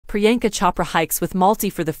Priyanka Chopra hikes with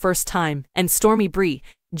Malti for the first time, and Stormi Bree,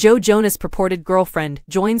 Joe Jonas' purported girlfriend,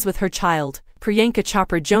 joins with her child. Priyanka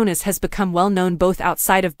Chopra Jonas has become well known both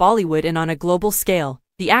outside of Bollywood and on a global scale.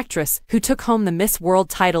 The actress, who took home the Miss World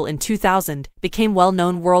title in 2000, became well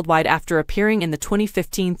known worldwide after appearing in the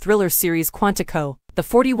 2015 thriller series Quantico. The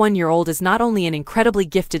 41-year-old is not only an incredibly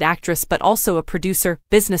gifted actress but also a producer,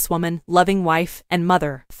 businesswoman, loving wife, and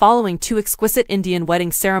mother. Following two exquisite Indian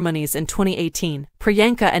wedding ceremonies in 2018,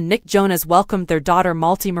 Priyanka and Nick Jonas welcomed their daughter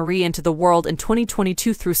Malti Marie into the world in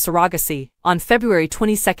 2022 through surrogacy. On February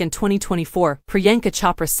 22, 2024, Priyanka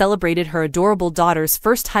Chopra celebrated her adorable daughter's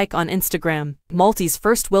first hike on Instagram. Malti's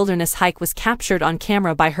first wilderness hike was captured on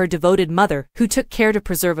camera by her devoted mother, who took care to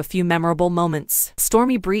preserve a few memorable moments.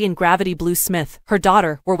 Stormi Bree and Gravity Blue Smith, her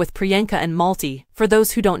daughter, were with Priyanka and Malti. For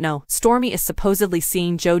those who don't know, Stormi is supposedly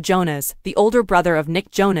seeing Joe Jonas, the older brother of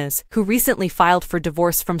Nick Jonas, who recently filed for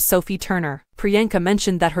divorce from Sophie Turner. Priyanka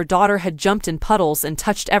mentioned that her daughter had jumped in puddles and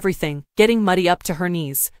touched everything, getting muddy up to her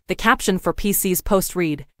knees. The caption for PC's post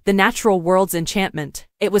read, "The natural world's enchantment."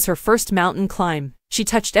 It was her first mountain climb. She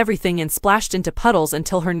touched everything and splashed into puddles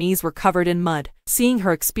until her knees were covered in mud. Seeing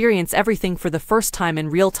her experience everything for the first time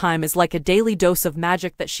in real time is like a daily dose of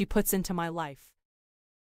magic that she puts into my life.